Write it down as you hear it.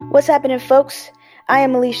What's happening, folks? I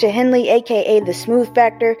am Alicia Henley, aka The Smooth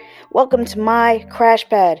Factor. Welcome to my Crash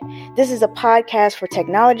Pad. This is a podcast for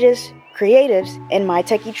technologists, creatives, and my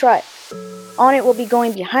techie tribe. On it, we'll be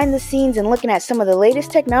going behind the scenes and looking at some of the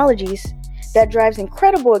latest technologies that drives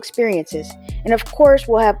incredible experiences. And of course,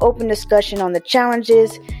 we'll have open discussion on the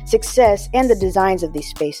challenges, success, and the designs of these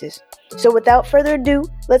spaces. So without further ado,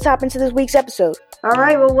 let's hop into this week's episode. All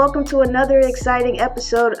right, well, welcome to another exciting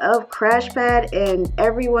episode of Crash Pad, and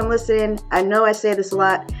everyone listening, I know I say this a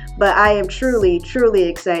lot, but I am truly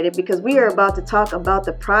excited because we are about to talk about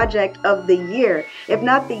the project of the year. If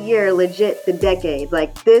not the year, legit the decade.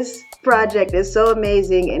 Like, this project is so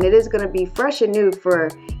amazing, and it is going to be fresh and new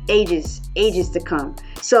for ages to come.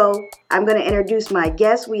 So I'm going to introduce my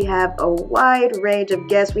guests. We have a wide range of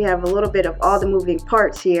guests. We have a little bit of all the moving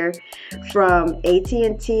parts here, from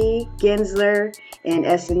AT&T, Gensler, and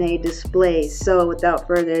S&A Displays. So without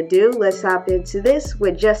further ado, let's hop into this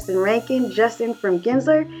with Justin Rankin. Justin from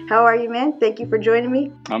Gensler, how are you, man? Thank you for joining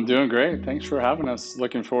me. I'm doing great. Thanks for having us.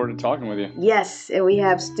 Looking forward to talking with you. Yes, and we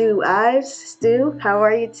have Stu Ives. Stu, how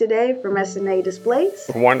are you today from S&A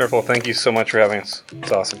Displays? Wonderful. Thank you so much for having us.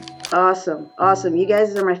 It's awesome. Awesome. You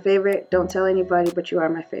guys are my favorite. Don't tell anybody, but you are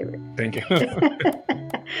my favorite. Thank you.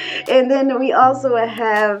 And then we also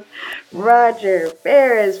have Roger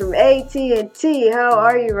Ferris from AT&T. How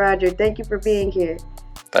are you, Roger? Thank you for being here.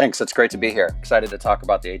 Thanks. It's great to be here. Excited to talk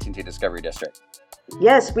about the AT&T Discovery District.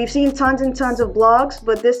 Yes, we've seen tons and tons of blogs,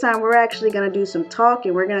 but this time we're actually going to do some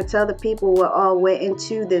talking. We're going to tell the people what all went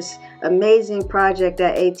into this amazing project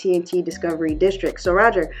at AT&T Discovery District. So,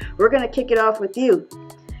 Roger, we're going to kick it off with you.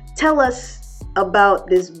 Tell us about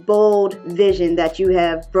this bold vision that you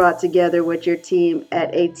have brought together with your team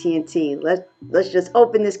at AT&T. Let's just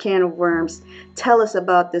open this can of worms. Tell us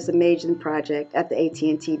about this amazing project at the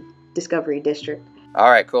AT&T Discovery District.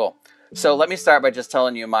 All right, cool. So let me start by just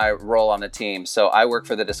telling you my role on the team. So I work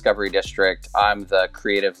for the Discovery District. I'm the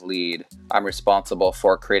creative lead. I'm responsible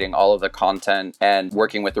for creating all of the content and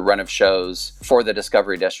working with the run of shows for the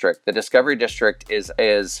Discovery District. The Discovery District is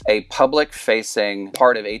a public-facing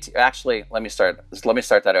part of AT. Actually, let me start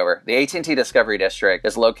that over. The AT&T Discovery District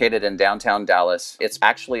is located in downtown Dallas. It's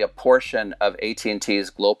actually a portion of AT&T's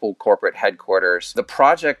global corporate headquarters. The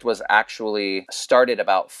project was actually started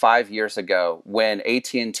about 5 years ago when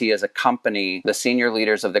AT&T as a company, the senior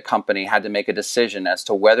leaders of the company had to make a decision as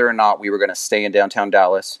to whether or not we were going to stay in downtown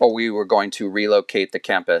Dallas or we were going to relocate the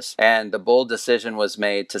campus. And the bold decision was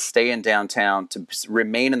made to stay in downtown, to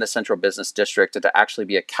remain in the central business district, and to actually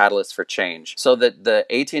be a catalyst for change. So that the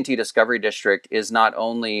AT&T Discovery District is not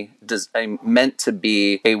only meant to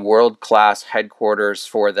be a world-class headquarters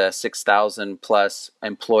for the 6,000 plus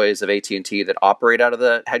employees of AT&T that operate out of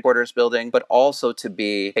the headquarters building, but also to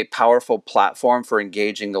be a powerful platform for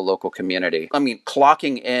engaging the local community. I mean,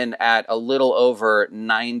 clocking in at a little over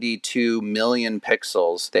 92 million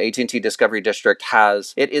pixels, the AT&T Discovery District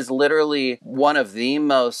is literally one of the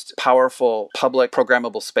most powerful public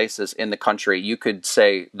programmable spaces in the country. You could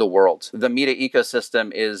say the world. The media ecosystem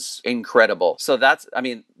is incredible. So that's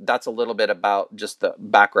a little bit about just the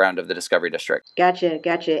background of the Discovery District.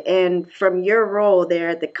 Gotcha. And from your role there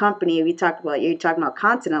at the company, you're talking about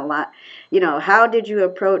content a lot. How did you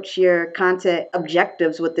approach your content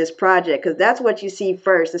objectives with this project? Because that's what you see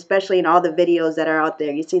first, especially in all the videos that are out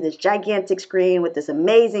there. You see this gigantic screen with this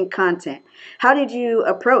amazing content. How did you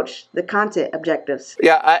approach the content objectives?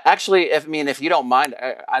 Yeah, if you don't mind,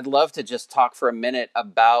 I'd love to just talk for a minute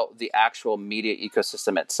about the actual media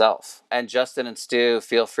ecosystem itself. And Justin and Stu,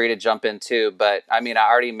 feel free to jump in too. But I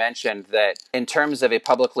already mentioned that in terms of a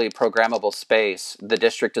publicly programmable space, the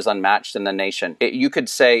district is unmatched in the nation. You could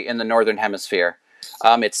say in the Northern Hemisphere.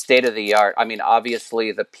 It's state of the art.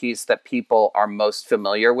 Obviously, the piece that people are most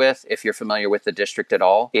familiar with, if you're familiar with the district at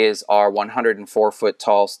all, is our 104-foot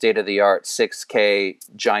tall, state of the art, 6K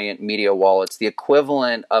giant media wall. It's the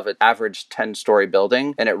equivalent of an average 10-story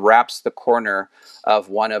building, and it wraps the corner of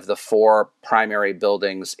one of the four primary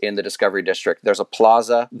buildings in the Discovery District. There's a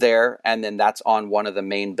plaza there, and then that's on one of the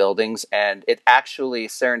main buildings, and it actually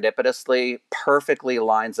serendipitously perfectly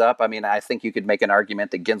lines up. I think you could make an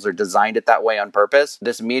argument that Gensler designed it that way on purpose.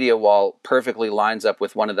 This media wall perfectly lines up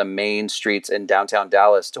with one of the main streets in downtown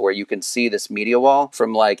Dallas to where you can see this media wall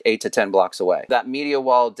from like 8 to 10 blocks away. That media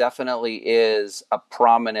wall definitely is a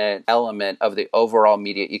prominent element of the overall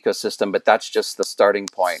media ecosystem, but that's just the starting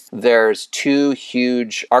point. There's two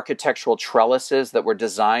huge architectural trellises that were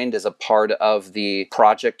designed as a part of the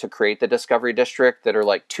project to create the Discovery District that are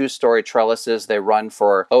like 2-story trellises. They run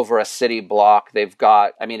for over a city block. They've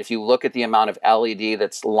got, if you look at the amount of LED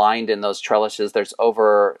that's lined in those trellises, There's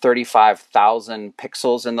over 35,000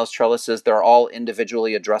 pixels in those trellises. They're all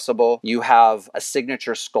individually addressable. You have a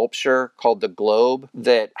signature sculpture called the Globe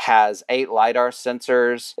that has 8 LiDAR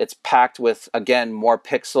sensors. It's packed with, again, more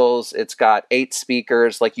pixels. It's got 8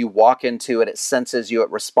 speakers. Like, you walk into it, it senses you, it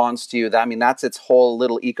responds to you. That's its whole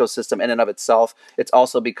little ecosystem in and of itself. It's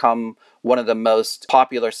also become one of the most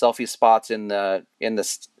popular selfie spots in the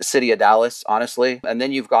city of Dallas, honestly. And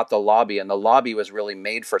then you've got the lobby, and the lobby was really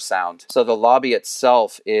made for sound. So the lobby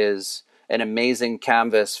itself is an amazing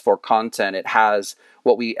canvas for content. It has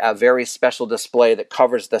a very special display that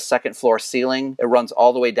covers the second floor ceiling. It runs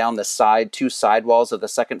all the way down the 2 side walls of the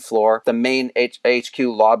second floor. The main HQ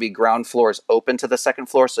lobby ground floor is open to the second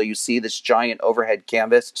floor, so you see this giant overhead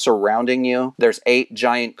canvas surrounding you. There's 8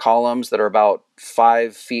 giant columns that are about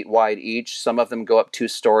 5 feet wide each. Some of them go up 2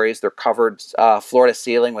 stories. They're covered floor to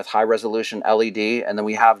ceiling with high resolution LED. And then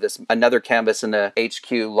we have another canvas in the HQ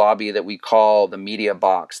lobby that we call the media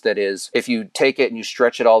box. That is, if you take it and you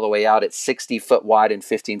stretch it all the way out, it's 60 foot wide and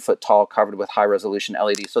 15 foot tall, covered with high resolution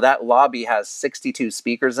LED. So that lobby has 62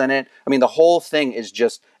 speakers in it. The whole thing is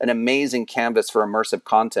just an amazing canvas for immersive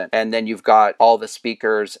content. And then you've got all the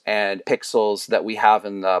speakers and pixels that we have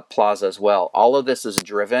in the plaza as well. All of this is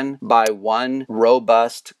driven by one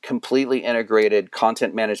robust, completely integrated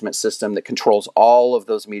content management system that controls all of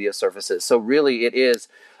those media surfaces. So really it is,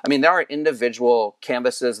 there are individual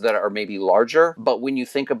canvases that are maybe larger, but when you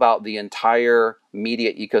think about the entire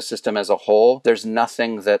media ecosystem as a whole, there's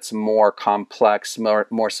nothing that's more complex,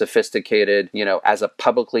 more sophisticated, as a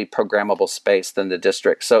publicly programmable space than the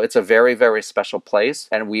district. So it's a very, very special place.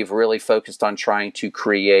 And we've really focused on trying to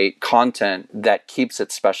create content that keeps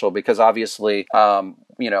it special, because obviously,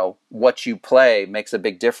 what you play makes a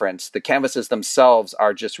big difference. The canvases themselves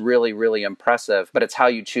are just really, really impressive, but it's how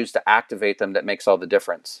you choose to activate them that makes all the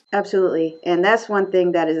difference. Absolutely. And that's one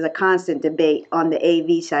thing that is a constant debate on the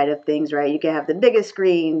AV side of things, right? You can have the biggest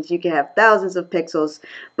screens, you can have thousands of pixels,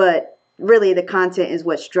 but really the content is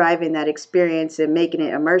what's driving that experience and making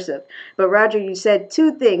it immersive. But Roger, you said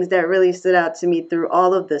 2 things that really stood out to me through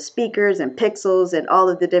all of the speakers and pixels and all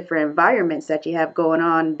of the different environments that you have going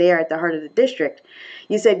on there at the heart of the district.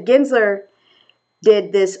 You said Gensler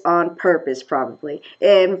did this on purpose, probably.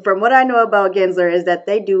 And from what I know about Gensler is that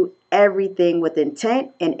they do everything with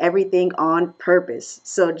intent and everything on purpose.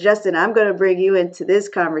 So Justin, I'm going to bring you into this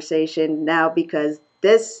conversation now, because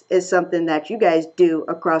this is something that you guys do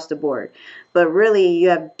across the board, but really you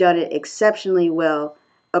have done it exceptionally well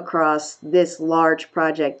across this large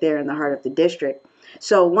project there in the heart of the district.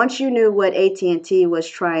 So once you knew what AT&T was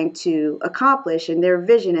trying to accomplish and their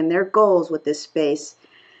vision and their goals with this space,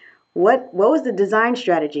 what was the design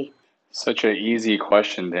strategy? Such an easy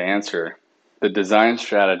question to answer. The design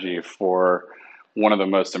strategy for one of the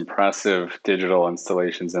most impressive digital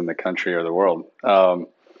installations in the country or the world.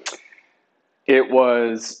 It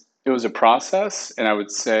was a process, and I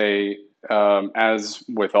would say, as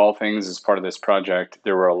with all things as part of this project,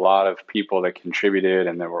 there were a lot of people that contributed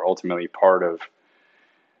and that were ultimately part of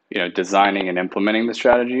designing and implementing the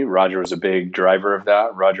strategy. Roger was a big driver of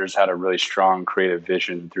that. Roger's had a really strong creative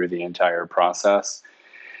vision through the entire process.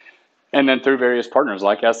 And then through various partners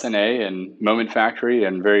like SNA and Moment Factory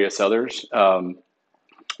and various others,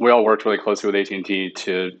 we all worked really closely with AT&T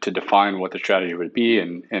to define what the strategy would be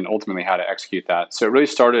and ultimately how to execute that. So it really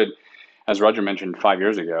started, as Roger mentioned, 5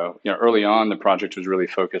 years ago. Early on, the project was really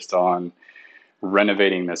focused on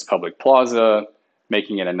renovating this public plaza,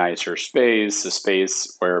 making it a nicer space, a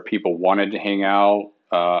space where people wanted to hang out,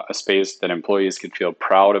 a space that employees could feel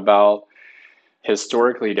proud about.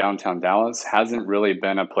 Historically, downtown Dallas hasn't really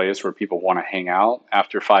been a place where people want to hang out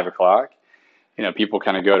after 5 o'clock. People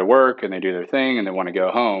kind of go to work and they do their thing and they want to go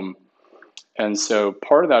home. And so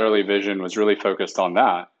part of that early vision was really focused on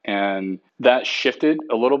that. And that shifted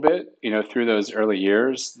a little bit, through those early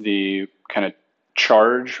years. The kind of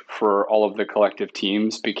charge for all of the collective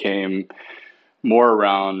teams became more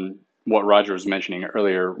around what Roger was mentioning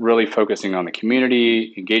earlier, really focusing on the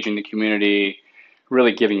community, engaging the community,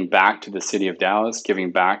 really giving back to the city of Dallas,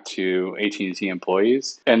 giving back to AT&T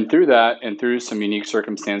employees. And through that, and through some unique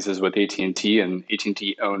circumstances with AT&T and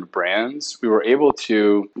AT&T owned brands, we were able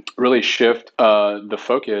to really shift the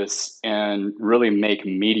focus and really make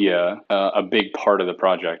media a big part of the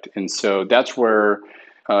project. And so that's where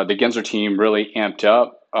the Gensler team really amped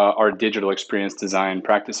up. Our digital experience design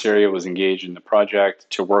practice area was engaged in the project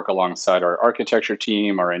to work alongside our architecture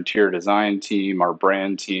team, our interior design team, our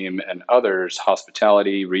brand team, and others,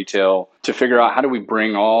 hospitality, retail, to figure out how do we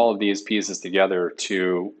bring all of these pieces together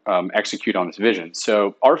to execute on this vision.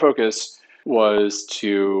 So our focus was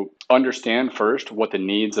to understand first what the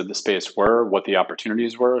needs of the space were, what the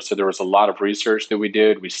opportunities were. So there was a lot of research that we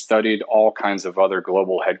did. We studied all kinds of other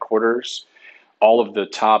global headquarters. All of the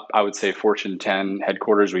top, I would say, Fortune 10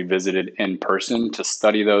 headquarters we visited in person to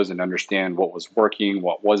study those and understand what was working,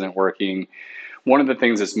 what wasn't working. One of the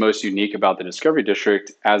things that's most unique about the Discovery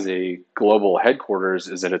District as a global headquarters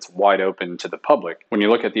is that it's wide open to the public. When you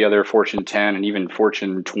look at the other Fortune 10 and even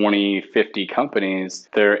Fortune 20, 50 companies,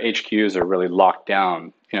 their HQs are really locked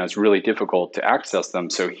down. It's really difficult to access them.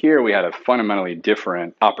 So here we had a fundamentally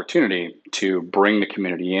different opportunity to bring the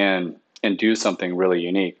community in and do something really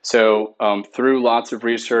unique. So through lots of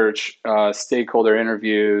research, stakeholder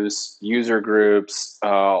interviews, user groups,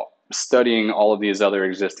 studying all of these other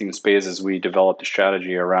existing spaces, we developed a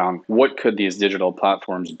strategy around what could these digital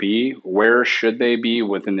platforms be? Where should they be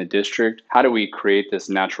within the district? How do we create this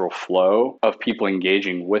natural flow of people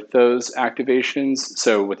engaging with those activations?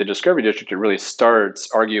 So with the Discovery District, it really starts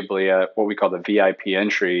arguably at what we call the VIP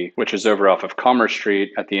entry, which is over off of Commerce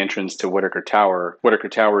Street at the entrance to Whitaker Tower. Whitaker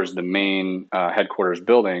Tower is the main headquarters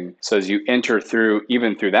building. So as you enter through,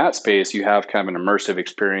 even through that space, you have kind of an immersive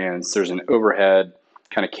experience. There's an overhead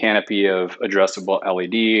kind of canopy of addressable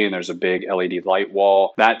LED, and there's a big LED light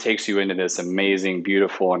wall. That takes you into this amazing,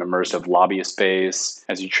 beautiful, and immersive lobby space.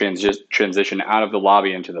 As you transition out of the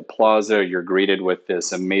lobby into the plaza, you're greeted with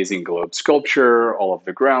this amazing globe sculpture, all of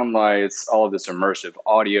the ground lights, all of this immersive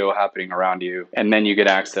audio happening around you. And then you get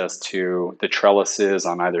access to the trellises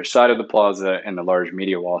on either side of the plaza and the large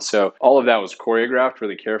media wall. So all of that was choreographed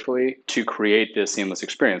really carefully to create this seamless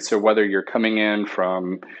experience. So whether you're coming in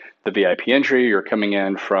from the VIP entry, you're coming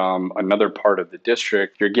in from another part of the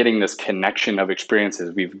district, you're getting this connection of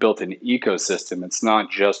experiences. We've built an ecosystem. It's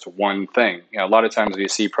not just one thing. A lot of times we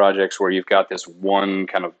see projects where you've got this one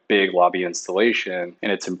kind of big lobby installation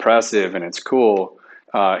and it's impressive and it's cool.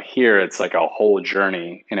 Here, it's like a whole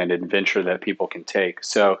journey and an adventure that people can take.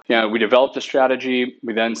 So, we developed a strategy.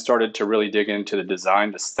 We then started to really dig into the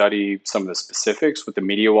design to study some of the specifics with the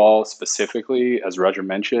media wall specifically, as Roger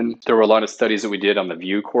mentioned. There were a lot of studies that we did on the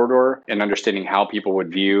view corridor and understanding how people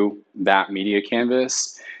would view that media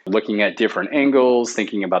canvas. Looking at different angles,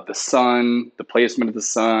 thinking about the sun, the placement of the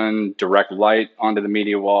sun, direct light onto the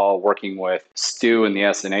media wall, working with Stu and the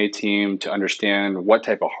S&A team to understand what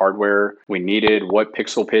type of hardware we needed, what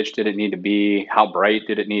pixel pitch did it need to be, how bright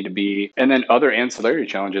did it need to be, and then other ancillary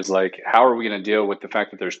challenges like how are we going to deal with the fact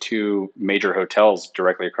that there's two major hotels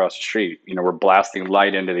directly across the street? We're blasting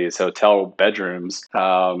light into these hotel bedrooms.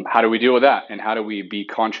 How do we deal with that? And how do we be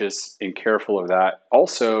conscious and careful of that?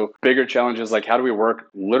 Also, bigger challenges like how do we work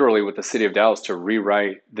literally with the city of Dallas to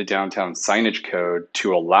rewrite the downtown signage code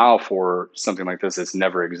to allow for something like this that's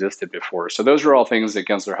never existed before. So those are all things that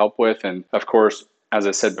Gensler helped with. And of course, as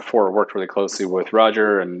I said before, worked really closely with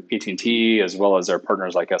Roger and AT&T as well as our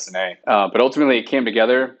partners like S&A. But ultimately, it came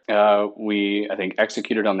together. We, I think,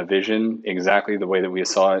 executed on the vision exactly the way that we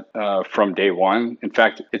saw it from day one. In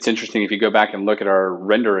fact, it's interesting if you go back and look at our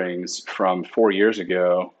renderings from 4 years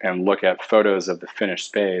ago and look at photos of the finished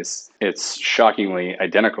space, it's shockingly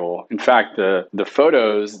identical. In fact, the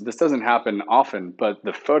photos, this doesn't happen often, but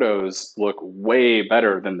the photos look way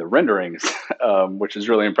better than the renderings, which is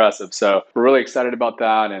really impressive. So we're really excited about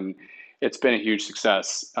that, and it's been a huge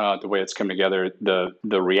success the way it's come together.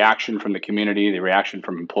 The reaction from the community, the reaction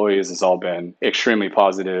from employees has all been extremely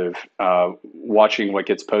positive. Watching what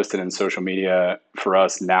gets posted in social media for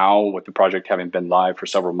us now with the project having been live for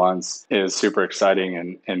several months is super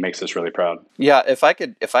exciting and makes us really proud. Yeah, if I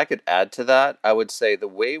could add to that, I would say the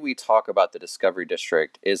way we talk about the Discovery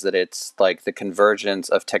District is that it's like the convergence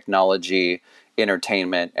of technology,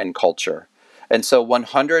 entertainment, and culture. And so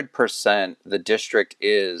 100% the district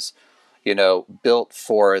is built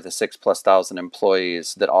for the 6,000+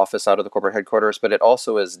 employees that office out of the corporate headquarters, but it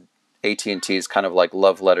also is AT&T's kind of like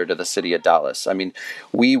love letter to the city of Dallas. I mean,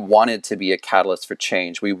 we wanted to be a catalyst for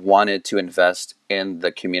change. We wanted to invest in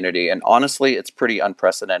the community. And honestly, it's pretty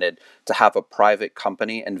unprecedented to have a private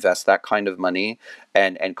company invest that kind of money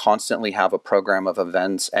and constantly have a program of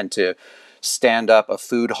events and to stand up a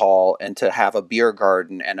food hall and to have a beer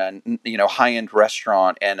garden and a high-end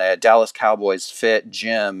restaurant and a Dallas Cowboys fit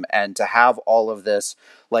gym and to have all of this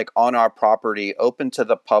like on our property open to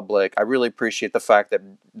the public. I really appreciate the fact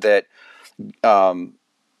that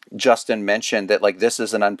Justin mentioned that like this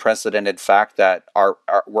is an unprecedented fact that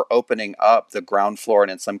we're opening up the ground floor and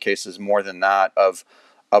in some cases more than that of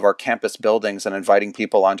of our campus buildings and inviting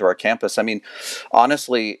people onto our campus. I mean,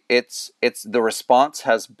 honestly, it's the response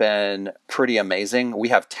has been pretty amazing. We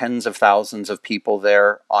have tens of thousands of people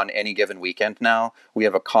there on any given weekend now. We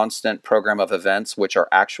have a constant program of events, which are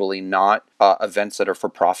actually not events that are for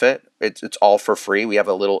profit. It's all for free. We have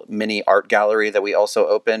a little mini art gallery that we also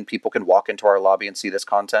open. People can walk into our lobby and see this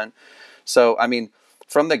content. So, I mean,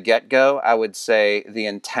 from the get-go, I would say the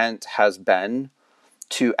intent has been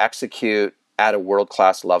to execute at a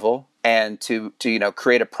world-class level and to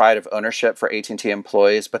create a pride of ownership for AT&T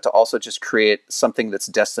employees, but to also just create something that's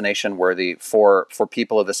destination worthy for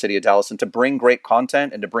people of the city of Dallas, and to bring great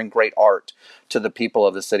content and to bring great art to the people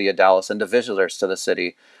of the city of Dallas and to visitors to the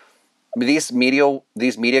city. I mean, these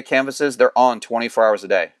media canvases, they're on 24 hours a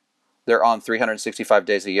day. They're on 365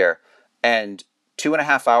 days a year. And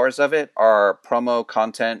 2.5 hours of it are promo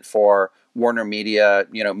content for Warner Media,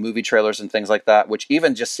 movie trailers and things like that, which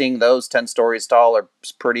even just seeing those 10 stories tall are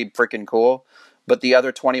pretty freaking cool. But the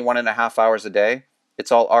other 21.5 hours a day,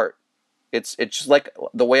 it's all art. It's just like,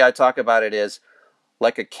 the way I talk about it is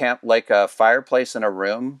like a fireplace in a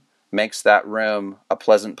room makes that room a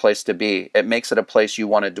pleasant place to be. It makes it a place you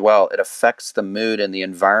want to dwell. It affects the mood and the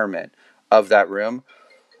environment of that room.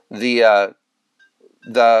 The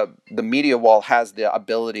media wall has the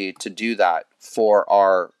ability to do that for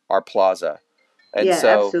our plaza. And yeah,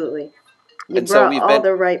 so, absolutely. You brought all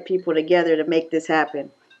the right people together to make this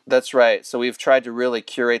happen. That's right. So we've tried to really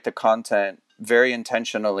curate the content very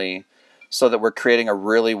intentionally so that we're creating a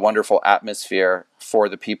really wonderful atmosphere for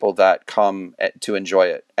the people that come to enjoy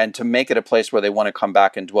it, and to make it a place where they want to come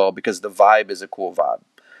back and dwell, because the vibe is a cool vibe.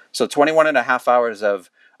 So 21.5 hours of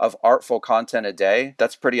artful content a day,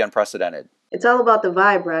 that's pretty unprecedented. It's all about the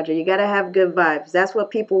vibe, Roger. You got to have good vibes. That's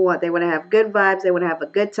what people want. They want to have good vibes. They want to have a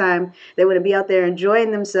good time. They want to be out there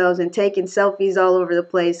enjoying themselves and taking selfies all over the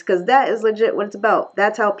place, because that is legit what it's about.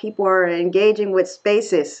 That's how people are engaging with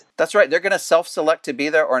spaces. That's right. They're going to self-select to be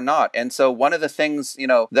there or not. And so one of the things,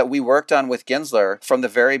 that we worked on with Gensler from the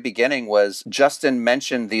very beginning was Justin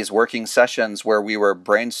mentioned these working sessions where we were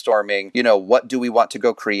brainstorming, what do we want to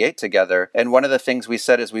go create together? And one of the things we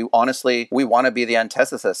said is we want to be the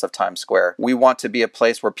antithesis of Times Square. We want to be a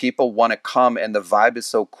place where people want to come and the vibe is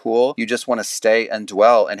so cool. You just want to stay and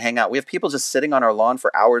dwell and hang out. We have people just sitting on our lawn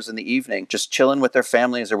for hours in the evening, just chilling with their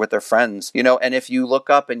families or with their friends, and if you look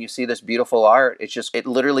up and you see this beautiful art, it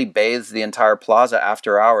literally bathes the entire plaza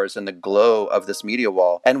after hours in the glow of this media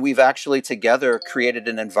wall. And we've actually together created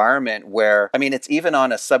an environment where, it's even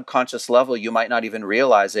on a subconscious level, you might not even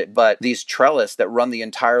realize it, but these trellis that run the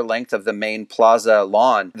entire length of the main plaza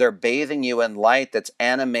lawn, they're bathing you in light that's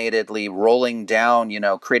animatedly rolling down,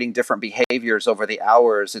 creating different behaviors over the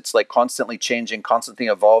hours. It's like constantly changing, constantly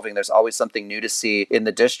evolving. There's always something new to see in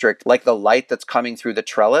the district. Like the light that's coming through the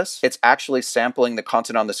trellis, it's actually sampling the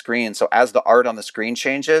content on the screen. So as the art on the screen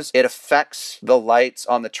changes, it affects the lights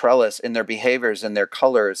on the trellis in their behaviors and their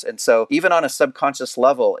colors. And so even on a subconscious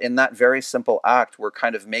level, in that very simple act, we're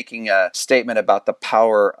kind of making a statement about the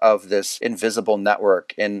power of this invisible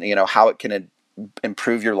network and, how it can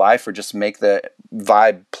improve your life or just make the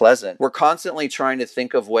vibe pleasant. We're constantly trying to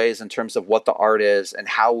think of ways in terms of what the art is and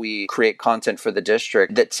how we create content for the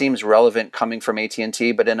district that seems relevant coming from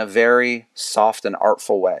AT&T, but in a very soft and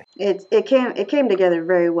artful way. It came together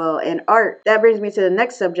very well. And art, that brings me to the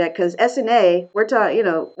next subject, because SNA, we're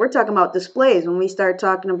talking about displays when we start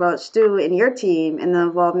talking about Stu and your team and the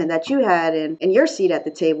involvement that you had in your seat at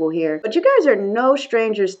the table here. But you guys are no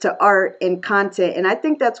strangers to art and content, and I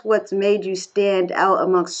think that's what's made you stand out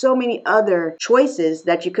amongst so many other choices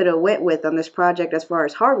that you could have went with on this project as far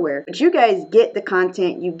as hardware. But you guys get the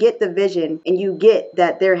content, you get the vision, and you get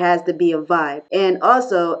that there has to be a vibe. And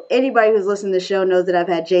also, anybody who's listened to the show knows that I've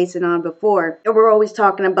had Jason on before, and we're always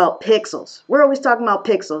talking about pixels.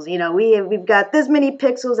 We've got this many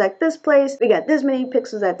pixels at this place, we got this many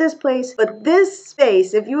pixels at this place, but this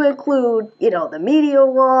space, if you include, the media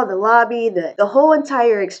wall, the lobby, the whole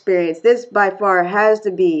entire experience, this by far has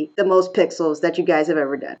to be the most pixels that you guys have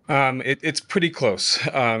ever done. It's pretty close.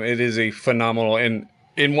 It is a phenomenal,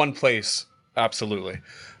 in one place, absolutely.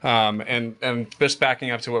 And just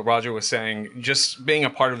backing up to what Roger was saying, just being a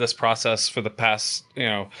part of this process for the past,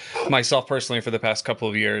 myself personally for the past couple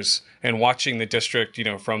of years, and watching the district,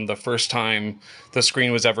 from the first time the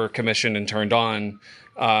screen was ever commissioned and turned on,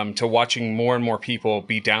 to watching more and more people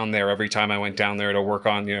be down there every time I went down there to work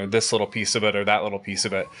on, this little piece of it or that little piece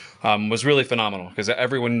of it, was really phenomenal, because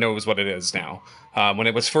everyone knows what it is now. When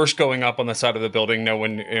it was first going up on the side of the building,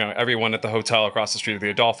 everyone at the hotel across the street of the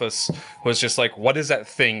Adolphus was just like, what is that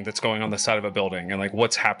thing that's going on the side of a building? And like,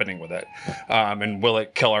 what's happening with it? And will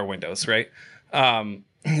it kill our windows, right?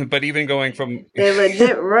 But even going from They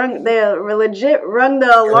legit rung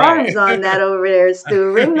the alarms on that over there,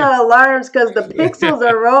 Stu. Ring the alarms because the pixels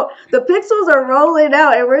are rolling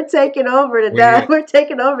out, and we're taking over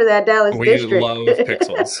that Dallas we district. love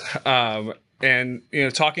pixels. And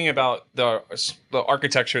talking about the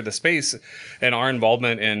architecture of the space and our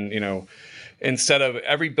involvement in instead of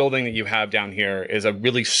every building that you have down here is a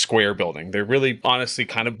really square building. They're really honestly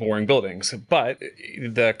kind of boring buildings. But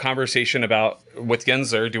the conversation about with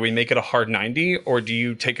Gensler, do we make it a hard 90 or do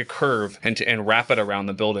you take a curve and wrap it around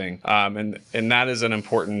the building? And that is an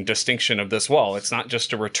important distinction of this wall. It's not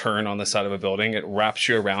just a return on the side of a building. It wraps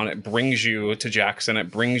you around. It brings you to Jackson.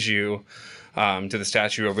 It brings you to the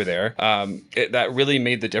statue over there. That really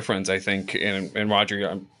made the difference, I think. And Roger,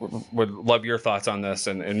 I would love your thoughts on this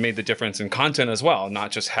and made the difference in content as well,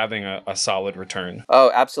 not just having a solid return.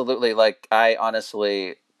 Oh, absolutely. Like, I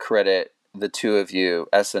honestly credit the two of you,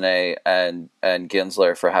 SNA and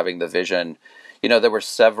Gensler, for having the vision. There were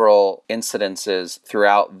several incidences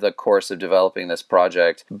throughout the course of developing this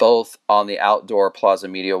project, both on the outdoor Plaza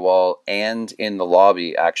Media Wall and in the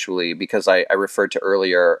lobby, actually, because I referred to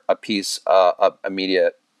earlier a piece, a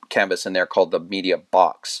media canvas in there called the media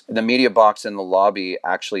box. The media box in the lobby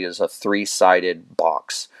actually is a 3-sided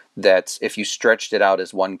box that if you stretched it out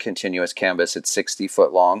as one continuous canvas, it's 60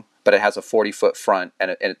 foot long. But it has a 40-foot front,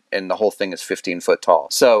 and the whole thing is 15 foot tall.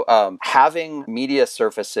 So having media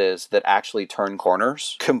surfaces that actually turn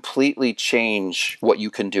corners completely change what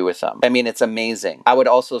you can do with them. I mean, it's amazing. I would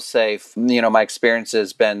also say, my experience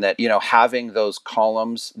has been that, having those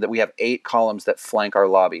columns, that we have 8 columns that flank our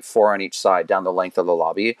lobby, 4 on each side down the length of the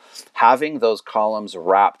lobby, having those columns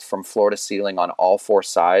wrapped from floor to ceiling on all 4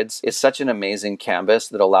 sides is such an amazing canvas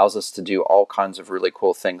that allows us to do all kinds of really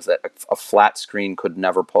cool things that a flat screen could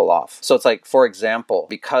never pull off. So it's like, for example,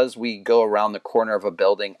 because we go around the corner of a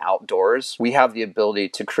building outdoors, we have the ability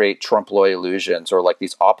to create trompe-l'oeil illusions, or like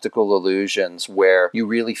these optical illusions where you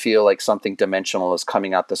really feel like something dimensional is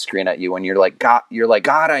coming out the screen at you, and you're like, God,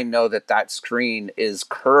 I know that screen is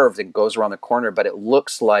curved and goes around the corner, but it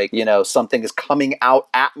looks like, something is coming out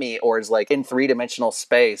at me, or is like in 3-dimensional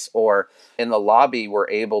space. Or in the lobby, we're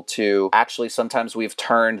able to actually, sometimes we've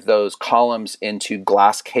turned those columns into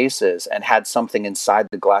glass cases and had something inside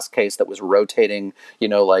the glass case that was rotating,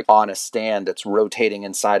 like on a stand that's rotating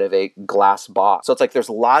inside of a glass box. So it's like there's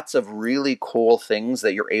lots of really cool things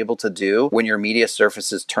that you're able to do when your media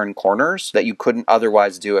surfaces turn corners that you couldn't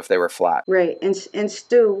otherwise do if they were flat. Right. And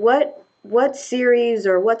Stu, what series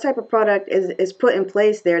or what type of product is put in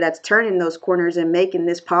place there that's turning those corners and making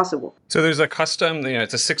this possible? So there's a custom,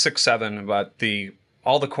 it's a 667, but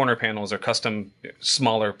all the corner panels are custom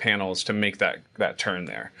smaller panels to make that turn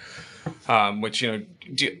there. Which,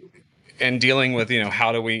 and dealing with,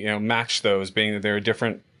 how do we, match those, being that they're a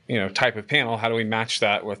different, type of panel, how do we match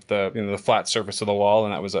that with the, the flat surface of the wall?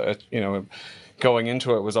 And that was going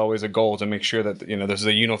into it was always a goal to make sure that, this is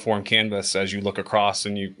a uniform canvas as you look across,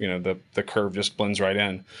 and the curve just blends right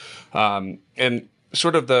in. And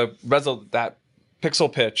sort of that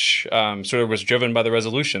pixel pitch sort of was driven by the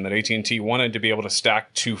resolution that AT&T wanted to be able to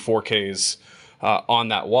stack 2 4Ks on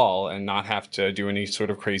that wall and not have to do any sort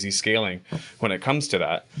of crazy scaling when it comes to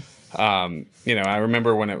that. I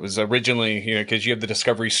remember when it was originally, because you have the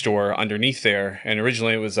Discovery Store underneath there, and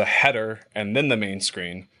originally it was a header and then the main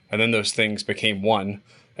screen, and then those things became one,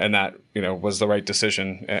 and that, was the right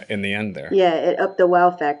decision in the end there. Yeah, it upped the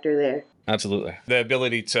wow factor there. Absolutely. The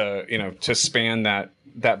ability to, to span that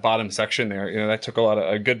bottom section there, that took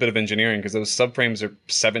a good bit of engineering, because those subframes are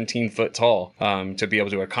 17 foot tall to be able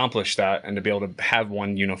to accomplish that and to be able to have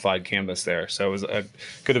one unified canvas there. So it was a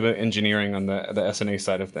good bit of engineering on the SNA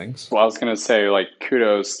side of things. Well, I was going to say,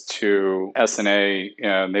 kudos to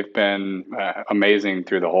SNA. They've been amazing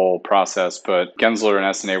through the whole process, but Gensler and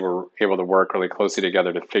SNA were able to work really closely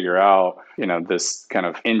together to figure out, this kind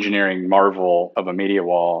of engineering marvel of a media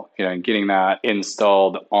wall, and getting that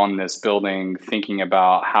installed on this building, thinking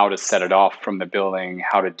about how to set it off from the building,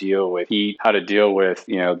 how to deal with heat, how to deal with,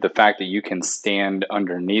 the fact that you can stand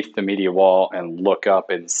underneath the media wall and look up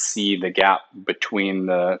and see the gap between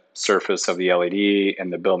the surface of the LED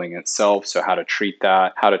and the building itself. So how to treat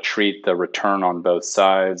that, how to treat the return on both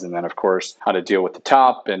sides, and then of course how to deal with the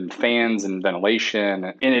top and fans and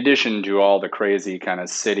ventilation, in addition to all the crazy kind of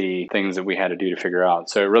city things that we had to do to figure out.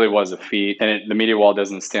 So it really was a feat, and the media wall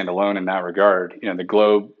doesn't stand alone in that regard. The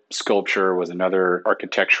globe sculpture was another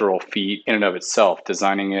architectural feat in and of itself,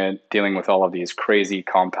 designing it, dealing with all of these crazy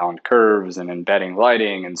compound curves and embedding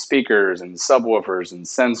lighting and speakers and subwoofers and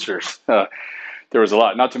sensors there was a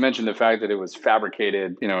lot, not to mention the fact that it was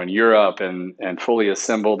fabricated, in Europe and fully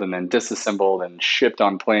assembled and then disassembled and shipped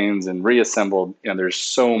on planes and reassembled. There's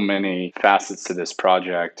so many facets to this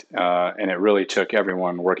project, and it really took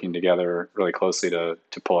everyone working together really closely to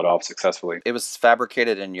pull it off successfully. It was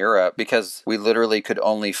fabricated in Europe because we literally could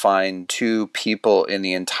only find 2 people in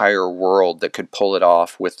the entire world that could pull it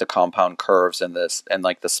off with the compound curves and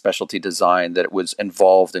like the specialty design that was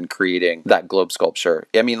involved in creating that globe sculpture.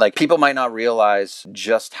 I mean, like, people might not realize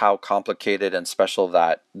just how complicated and special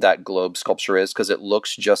that globe sculpture is, because it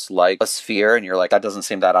looks just like a sphere and you're like, that doesn't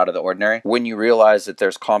seem that out of the ordinary. When you realize that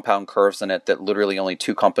there's compound curves in it that literally only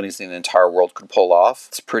 2 companies in the entire world could pull off,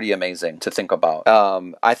 it's pretty amazing to think about.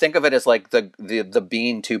 I think of it as like the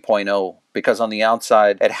Bean 2.0, because on the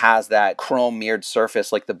outside it has that chrome mirrored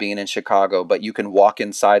surface like the Bean in Chicago, but you can walk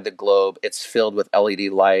inside the globe. It's filled with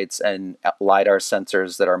LED lights and LiDAR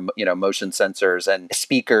sensors that are, motion sensors and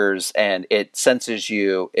speakers, and it senses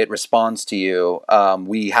you, it responds to you.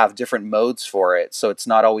 We have different modes for it, so it's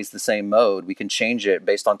not always the same mode. We can change it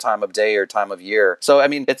based on time of day or time of year. So I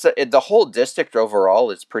mean, the whole district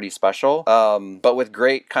overall is pretty special, but with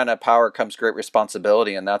great kind of power comes great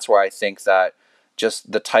responsibility, and that's why I think that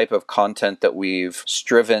just the type of content that we've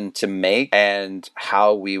striven to make and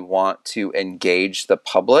how we want to engage the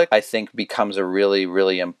public, I think becomes a really,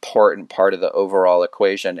 really important part of the overall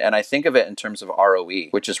equation. And I think of it in terms of ROE,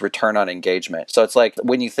 which is return on engagement. So it's like,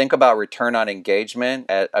 when you think about return on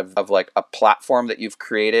engagement of like a platform that you've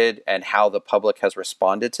created and how the public has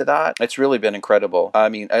responded to that, it's really been incredible. I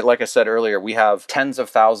mean, like I said earlier, we have tens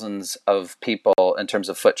of thousands of people in terms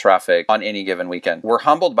of foot traffic on any given weekend. We're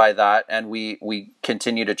humbled by that, and we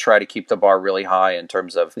continue to try to keep the bar really high in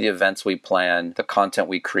terms of the events we plan, the content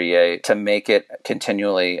we create, to make it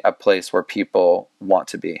continually a place where people want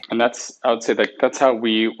to be. And I would say that's how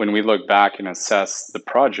when we look back and assess the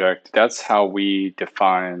project, that's how we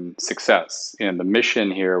define success. The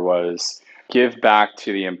mission here was give back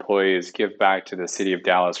to the employees, give back to the city of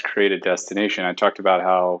Dallas, create a destination. I talked about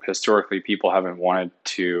how historically people haven't wanted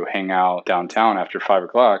to hang out downtown after 5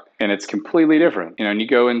 o'clock, and it's completely different. And you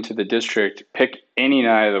go into the district, pick any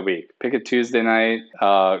night of the week, pick a Tuesday night,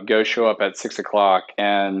 go show up at 6 o'clock,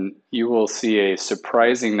 and you will see a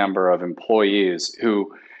surprising number of employees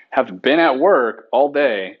who have been at work all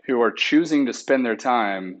day, who are choosing to spend their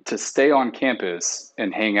time to stay on campus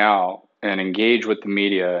and hang out and engage with the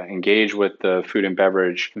media, engage with the food and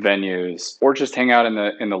beverage venues, or just hang out in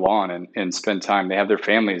the lawn and spend time. They have their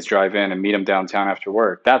families drive in and meet them downtown after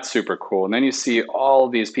work. That's super cool. And then you see all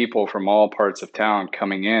these people from all parts of town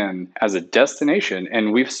coming in as a destination.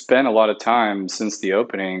 And we've spent a lot of time since the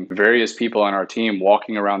opening, various people on our team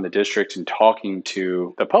walking around the district and talking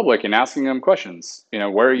to the public and asking them questions.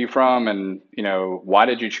 Where are you from? And, why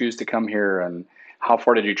did you choose to come here? And how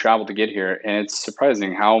far did you travel to get here? And it's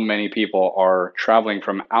surprising how many people are traveling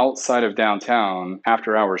from outside of downtown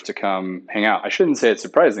after hours to come hang out. I shouldn't say it's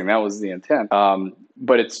surprising. That was the intent.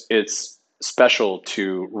 But it's special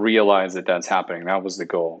to realize that that's happening. That was the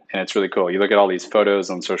goal. And it's really cool. You look at all these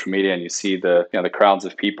photos on social media and you see the crowds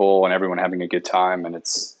of people and everyone having a good time. And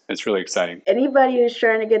it's really exciting. Anybody who's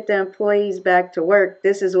trying to get the employees back to work,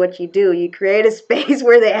 this is what you do. You create a space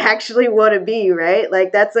where they actually want to be, right?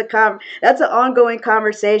 Like that's an ongoing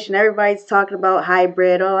conversation. Everybody's talking about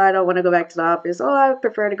hybrid. Oh, I don't want to go back to the office. Oh, I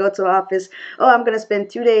prefer to go to the office. Oh, I'm going to spend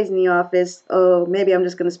 2 days in the office. Oh, maybe I'm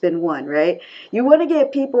just going to spend 1, right? You want to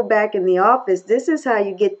get people back in the office. This is how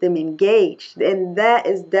you get them engaged. And that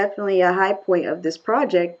is definitely a high point of this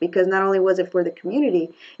project, because not only was it for the community,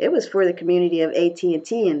 it was for the community of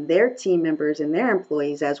AT&T and their team members and their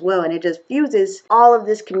employees as well. And it just fuses all of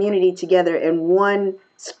this community together in one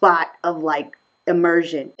spot of like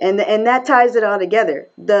immersion, and that ties it all together.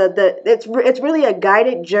 It's really a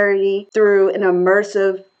guided journey through an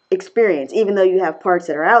immersive experience. Even though you have parts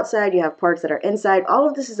that are outside, you have parts that are inside, all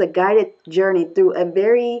of this is a guided journey through a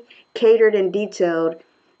very catered and detailed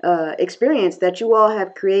experience that you all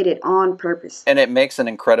have created on purpose. And it makes an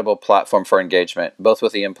incredible platform for engagement, both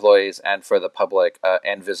with the employees and for the public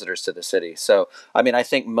and visitors to the city. So, I mean, I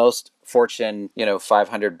think most Fortune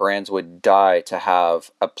 500 brands would die to have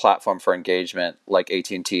a platform for engagement like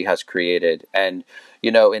AT&T has created. And,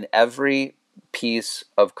 in every piece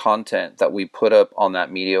of content that we put up on that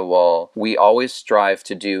media wall, we always strive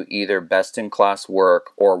to do either best-in-class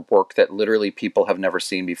work or work that literally people have never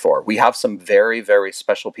seen before. We have some very, very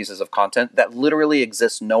special pieces of content that literally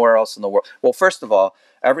exist nowhere else in the world. Well, first of all,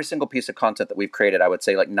 every single piece of content that we've created, I would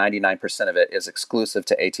say like 99% of it is exclusive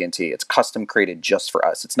to AT&T. It's custom created just for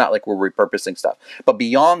us. It's not like we're repurposing stuff. But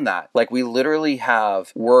beyond that, like we literally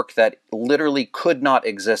have work that literally could not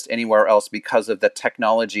exist anywhere else because of the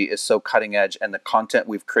technology is so cutting edge and the content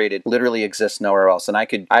we've created literally exists nowhere else. And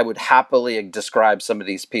I would happily describe some of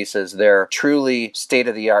these pieces. They're truly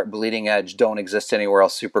state-of-the-art, bleeding edge, don't exist anywhere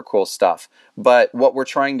else, super cool stuff. But what we're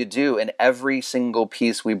trying to do in every single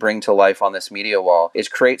piece we bring to life on this media wall is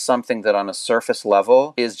create something that on a surface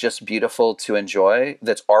level is just beautiful to enjoy,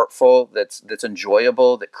 that's artful, that's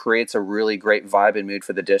enjoyable, that creates a really great vibe and mood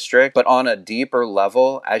for the district. But on a deeper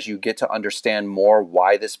level, as you get to understand more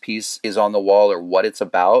why this piece is on the wall or what it's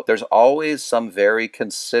about, there's always some very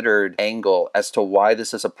considered angle as to why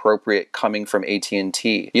this is appropriate coming from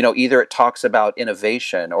AT&T. You know, either it talks about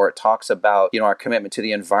innovation, or it talks about, you know, our commitment to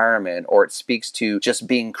the environment, or it speaks to just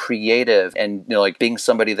being creative and, you know, like being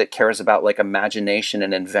somebody that cares about like imagination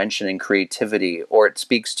and invention and creativity, or it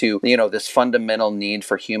speaks to, you know, this fundamental need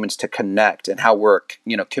for humans to connect and how we're,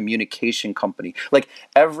 you know, communication company. Like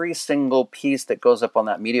every single piece that goes up on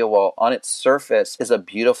that media wall on its surface is a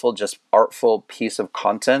beautiful, just artful piece of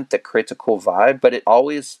content that creates a cool vibe, but it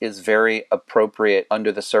always is very appropriate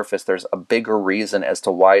under the surface. There's a bigger reason as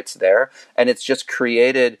to why it's there, and it's just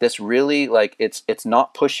created this really, like, it's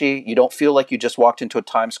not pushy. You don't feel like you just walked into a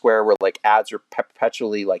Times Square where like ads are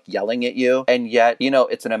perpetually like yelling at you, and yet, you know,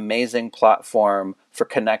 it's an amazing platform for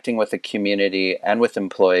connecting with the community and with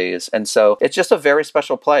employees. And so it's just a very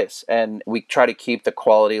special place. And we try to keep the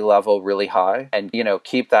quality level really high and, you know,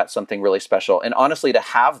 keep that something really special. And honestly, to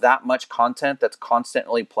have that much content that's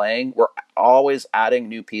constantly playing, we're always adding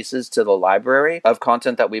new pieces to the library of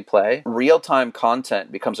content that we play. Real-time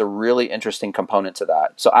content becomes a really interesting component to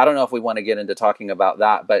that. So I don't know if we want to get into talking about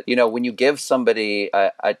that, but, you know, when you give somebody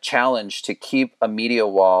a challenge to keep a media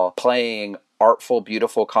wall playing artful,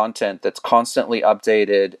 beautiful content that's constantly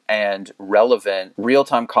updated and relevant,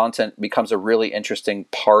 real-time content becomes a really interesting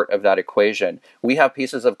part of that equation. We have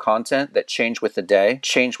pieces of content that change with the day,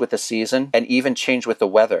 change with the season, and even change with the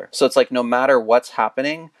weather. So it's like no matter what's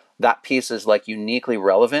happening, that piece is like uniquely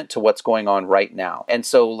relevant to what's going on right now. And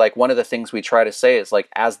so like one of the things we try to say is like,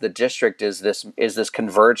 as the district is this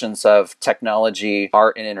convergence of technology,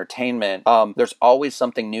 art, and entertainment, there's always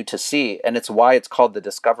something new to see. And it's why it's called the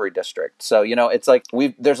Discovery District. So, you know, it's like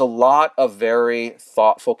there's a lot of very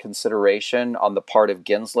thoughtful consideration on the part of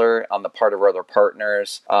Gensler, on the part of our other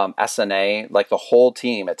partners, SNA, like the whole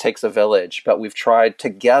team. It takes a village, but we've tried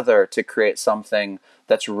together to create something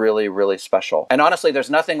that's really, really special. And honestly, there's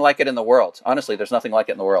nothing like it in the world. Honestly, there's nothing like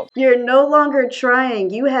it in the world. You're no longer trying.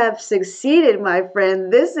 You have succeeded, my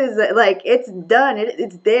friend. This is like, it's done.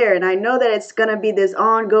 It's there. And I know that it's going to be this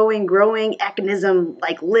ongoing, growing mechanism,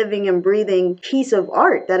 like living and breathing piece of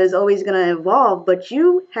art that is always going to evolve. But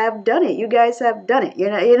you have done it. You guys have done it.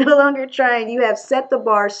 You're no longer trying. You have set the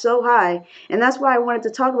bar so high. And that's why I wanted to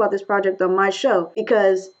talk about this project on my show,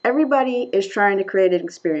 because everybody is trying to create an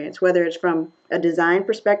experience, whether it's from a design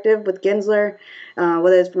perspective with Gensler,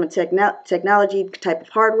 whether it's from a technology type of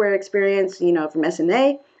hardware experience, you know, from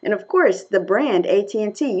SNA, and of course the brand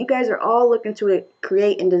AT&T. You guys are all looking to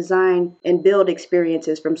create and design and build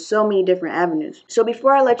experiences from so many different avenues. So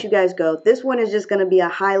before I let you guys go, this one is just going to be a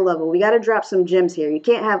high level. We got to drop some gems here. You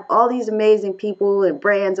can't have all these amazing people and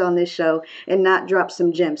brands on this show and not drop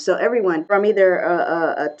some gems. So everyone, from either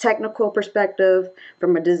a technical perspective,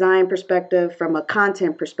 from a design perspective, from a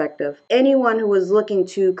content perspective, anyone who is looking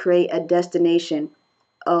to create a destination,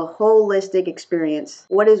 a holistic experience,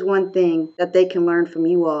 what is one thing that they can learn from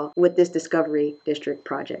you all with this Discovery District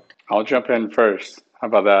project? I'll jump in first. How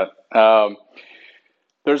about that?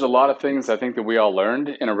 There's a lot of things I think that we all learned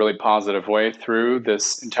in a really positive way through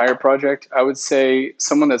this entire project. I would say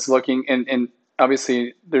someone that's looking, and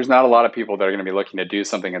obviously there's not a lot of people that are going to be looking to do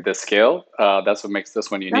something at this scale. That's what makes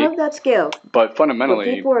this one unique. Not of that scale. But fundamentally,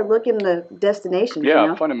 but people are looking to destinations. Yeah, you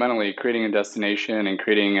know? Fundamentally creating a destination and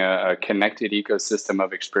creating a connected ecosystem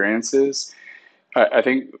of experiences. I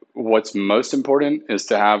think what's most important is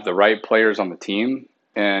to have the right players on the team,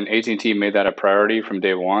 and AT&T made that a priority from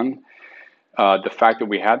day one. The fact that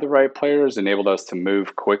we had the right players enabled us to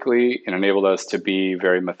move quickly and enabled us to be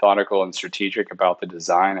very methodical and strategic about the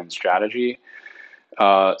design and strategy.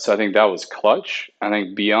 So I think that was clutch. I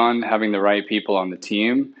think beyond having the right people on the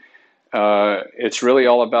team, it's really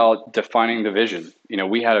all about defining the vision. You know,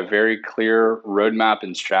 we had a very clear roadmap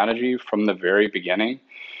and strategy from the very beginning.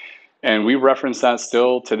 And we reference that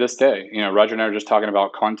still to this day. Roger and I were just talking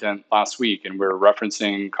about content last week, and we're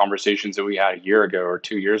referencing conversations that we had a year ago or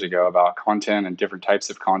 2 years ago about content and different types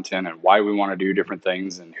of content and why we want to do different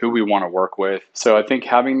things and who we want to work with. So I think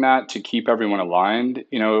having that to keep everyone aligned,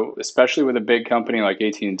 especially with a big company like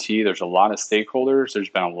AT&T, there's a lot of stakeholders. There's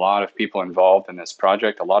been a lot of people involved in this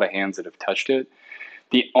project, a lot of hands that have touched it.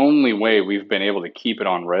 The only way we've been able to keep it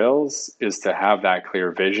on rails is to have that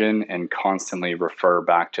clear vision and constantly refer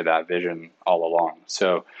back to that vision all along.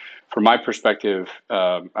 So from my perspective,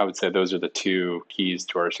 I would say those are the two keys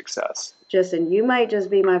to our success. Justin, you might just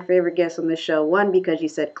be my favorite guest on the show. One, because you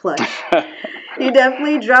said clutch. You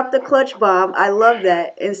definitely dropped the clutch bomb. I love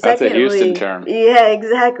that. And secondly, that's a Houston term. Yeah,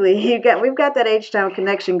 exactly. We've got that H-Town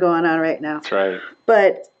connection going on right now. That's right.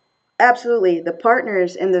 But absolutely, the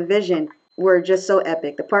partners and the vision were just so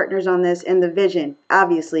epic. The partners on this and the vision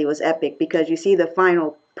obviously was epic because you see the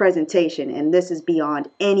final presentation, and this is beyond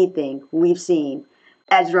anything we've seen.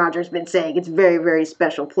 As Roger's been saying, it's very, very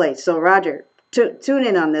special place. So Roger, tune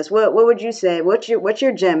in on this. What would you say? What's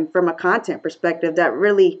your gem from a content perspective that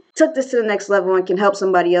really took this to the next level and can help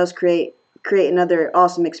somebody else create another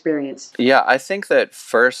awesome experience? Yeah, I think that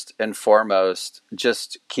first and foremost,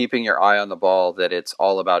 just keeping your eye on the ball, that it's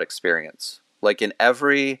all about experience. Like in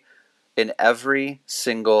every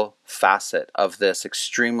single facet of this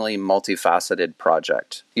extremely multifaceted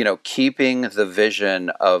project, keeping the vision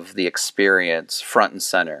of the experience front and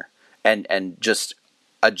center and just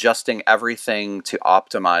adjusting everything to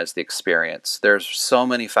optimize the experience. There's so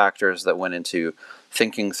many factors that went into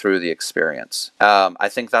thinking through the experience. I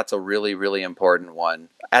think that's a really, really important one.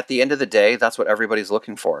 At the end of the day, that's what everybody's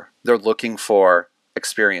looking for. They're looking for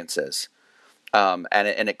experiences. And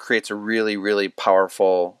it creates a really, really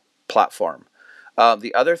powerful platform.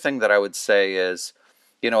 The other thing that I would say is,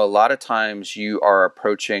 a lot of times you are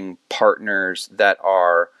approaching partners that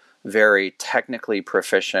are very technically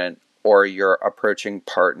proficient, or you're approaching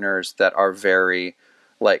partners that are very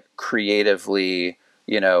creatively,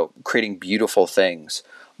 creating beautiful things.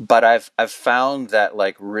 But I've found that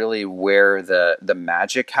really where the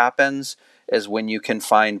magic happens is when you can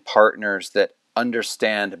find partners that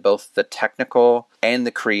understand both the technical and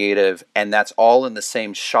the creative, and that's all in the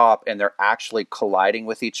same shop, and they're actually colliding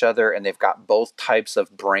with each other, and they've got both types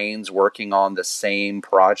of brains working on the same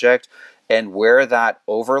project. And where that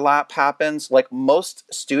overlap happens,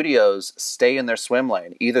 most studios stay in their swim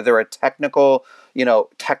lane. Either they're a technical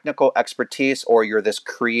expertise, or you're this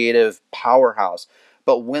creative powerhouse.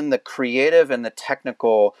 But when the creative and the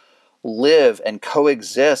technical live and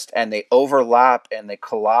coexist and they overlap and they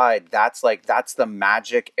collide, that's the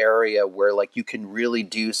magic area where you can really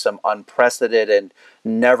do some unprecedented and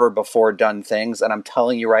never before done things. And I'm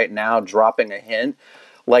telling you right now, dropping a hint,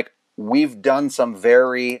 we've done some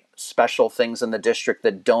very special things in the district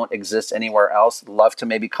that don't exist anywhere else. Love to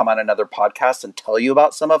maybe come on another podcast and tell you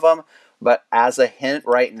about some of them. But as a hint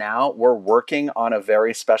right now, we're working on a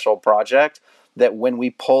very special project that when we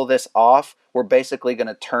pull this off, we're basically going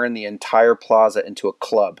to turn the entire plaza into a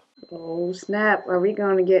club. Oh snap! Are we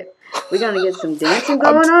gonna get some dancing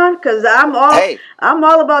going on? Because I'm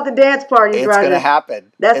all about the dance parties. It's Roger. Gonna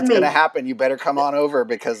happen. It's gonna happen. You better come on over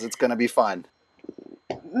because it's gonna be fun.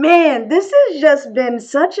 Man, this has just been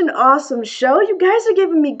such an awesome show. You guys are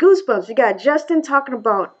giving me goosebumps. You got Justin talking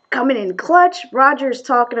about coming in clutch. Roger's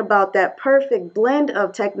talking about that perfect blend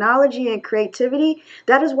of technology and creativity.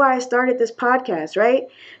 That is why I started this podcast, right?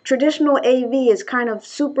 Traditional AV is kind of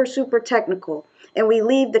super, super technical, and we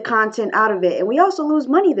leave the content out of it. And we also lose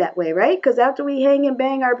money that way, right? Because after we hang and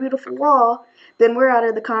bang our beautiful wall, then we're out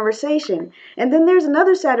of the conversation. And then there's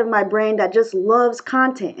another side of my brain that just loves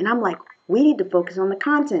content. And I'm like, we need to focus on the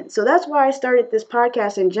content. So that's why I started this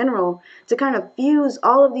podcast in general, to kind of fuse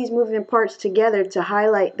all of these moving parts together to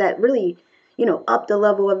highlight that really, up the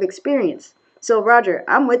level of experience. So Roger,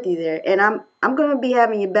 I'm with you there, and I'm going to be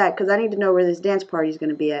having you back because I need to know where this dance party is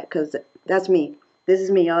going to be at, because that's me. This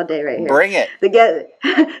is me all day right here. Bring it.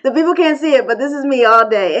 The people can't see it, but this is me all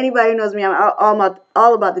day. Anybody who knows me, I'm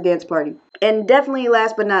all about the dance party. And definitely,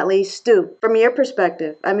 last but not least, Stu, from your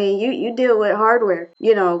perspective, I mean, you deal with hardware.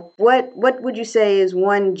 What would you say is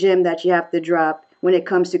one gem that you have to drop when it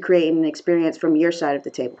comes to creating an experience from your side of the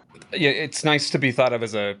table? Yeah, it's nice to be thought of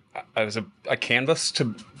as a canvas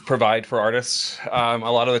to provide for artists. A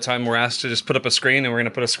lot of the time we're asked to just put up a screen, and we're going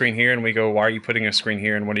to put a screen here, and we go, why are you putting a screen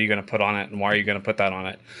here, and what are you going to put on it, and why are you going to put that on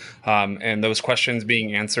it? And those questions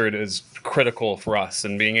being answered is critical for us,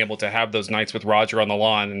 and being able to have those nights with Roger on the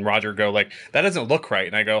lawn, and Roger go like, that doesn't look right,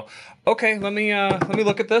 and I go, okay, let me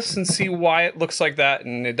look at this and see why it looks like that,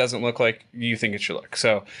 and it doesn't look like you think it should look.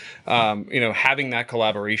 So, having that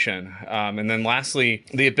collaboration, and then lastly,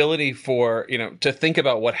 the ability for to think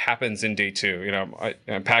about what happens in day two.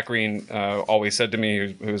 Pat Green always said to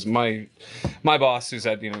me, who's my boss, who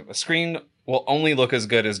said, a screen will only look as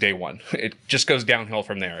good as day one. It just goes downhill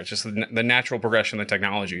from there. It's just the natural progression of the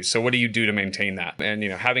technology. So what do you do to maintain that? And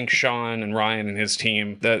having Sean and Ryan and his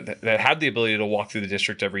team that have the ability to walk through the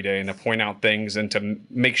district every day and to point out things and to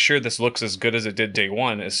make sure this looks as good as it did day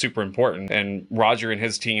one is super important. And Roger and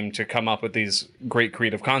his team to come up with these great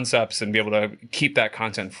creative concepts and be able to keep that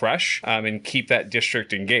content fresh, and keep that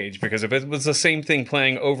district engaged. Because if it was the same thing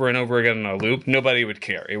playing over and over again in a loop, nobody would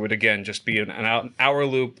care. It would again just be an hour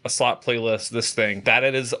loop, a slot playlist, this thing. That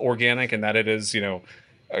it is organic and that it is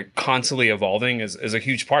constantly evolving is a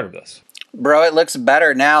huge part of this. Bro, it looks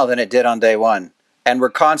better now than it did on day one, and we're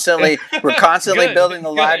constantly building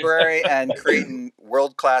the library and creating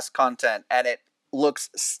world-class content, and it looks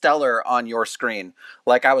stellar on your screen.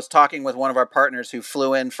 Like, I was talking with one of our partners who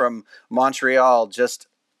flew in from Montreal just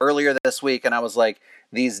earlier this week, and I was like,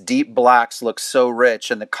 these deep blacks look so rich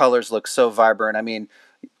and the colors look so vibrant. I mean,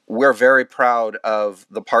 we're very proud of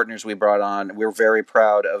the partners we brought on. We're very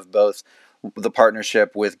proud of both the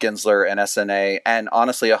partnership with Gensler and SNA, and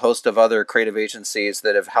honestly a host of other creative agencies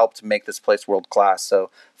that have helped make this place world class. So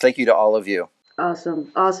thank you to all of you.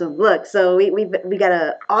 Awesome. Look, so we got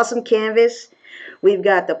an awesome canvas. We've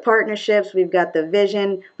got the partnerships, we've got the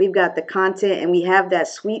vision, we've got the content, and we have that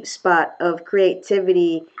sweet spot of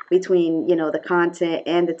creativity between, the content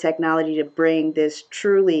and the technology to bring this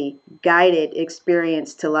truly guided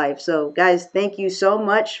experience to life. So guys, thank you so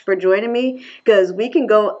much for joining me, because we can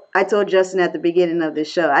go, I told Justin at the beginning of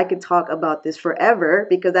this show, I could talk about this forever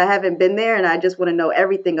because I haven't been there and I just want to know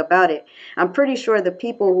everything about it. I'm pretty sure the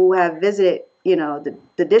people who have visited,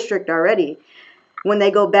 the district already, when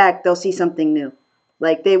they go back, they'll see something new.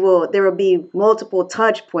 Like there will be multiple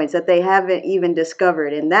touch points that they haven't even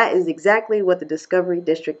discovered. And that is exactly what the Discovery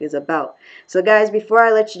District is about. So guys, before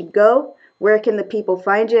I let you go, where can the people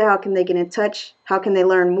find you? How can they get in touch? How can they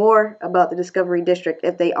learn more about the Discovery District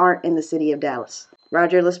if they aren't in the city of Dallas?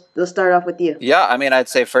 Roger, let's start off with you. Yeah, I mean, I'd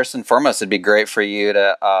say first and foremost, it'd be great for you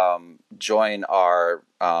to join our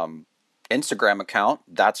Instagram account.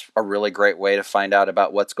 That's a really great way to find out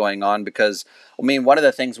about what's going on, because one of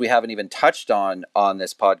the things we haven't even touched on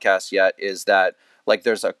this podcast yet is that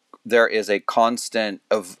there is a constant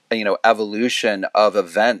of evolution of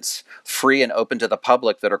events, free and open to the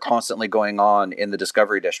public, that are constantly going on in the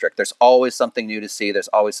Discovery District. There's always something new to see. There's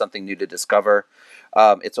always something new to discover.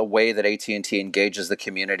 It's a way that AT&T engages the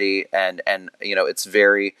community, and it's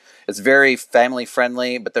very family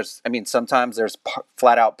friendly. But sometimes there's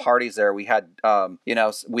flat out parties there. We had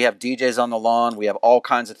we have DJs on the lawn. We have all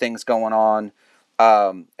kinds of things going on.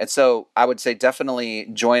 And so I would say definitely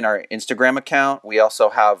join our Instagram account. We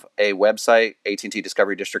also have a website,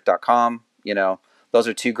 AT&TDiscoveryDistrict.com. Those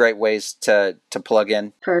are two great ways to plug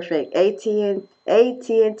in. Perfect.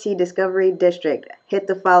 AT&T Discovery District. Hit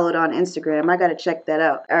the followed on Instagram. I got to check that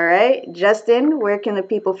out. All right. Justin, where can the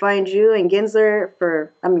people find you and Gensler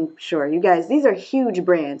sure, you guys, these are huge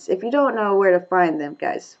brands. If you don't know where to find them,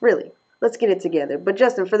 guys, really, let's get it together. But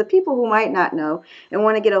Justin, for the people who might not know and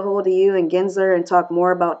want to get a hold of you and Gensler and talk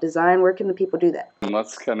more about design, where can the people do that?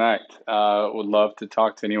 Let's connect. Would love to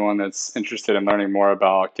talk to anyone that's interested in learning more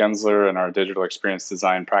about Gensler and our digital experience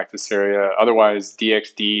design practice area. Otherwise,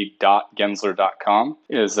 dxd.gensler.com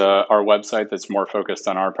is our website that's more focused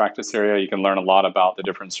on our practice area. You can learn a lot about the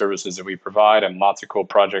different services that we provide and lots of cool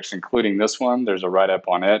projects, including this one. There's a write-up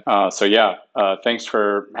on it. Thanks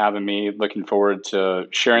for having me. Looking forward to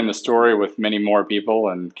sharing the story with many more people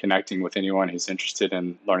and connecting with anyone who's interested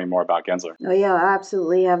in learning more about Gensler. Oh yeah, I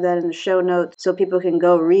absolutely have that in the show notes so people can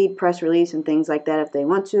go read press release and things like that if they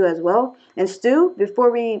want to as well. And Stu,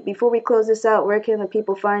 before we close this out, where can the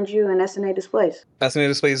people find you in SNA Displays?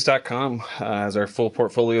 SNADisplays.com has our full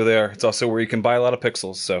portfolio there. It's also where you can buy a lot of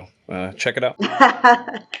pixels, so check it out.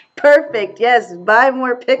 Perfect. Yes, buy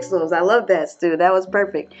more pixels. I love that, Stu. That was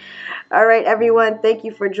perfect. All right, everyone. Thank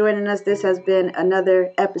you for joining us. This has been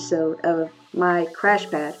another episode of My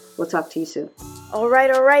Crash Pad. We'll talk to you soon. All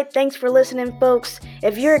right. Thanks for listening, folks.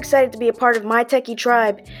 If you're excited to be a part of My Techie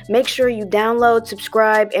Tribe, make sure you download,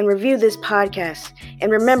 subscribe, and review this podcast.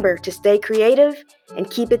 And remember to stay creative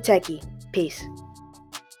and keep it techie. Peace.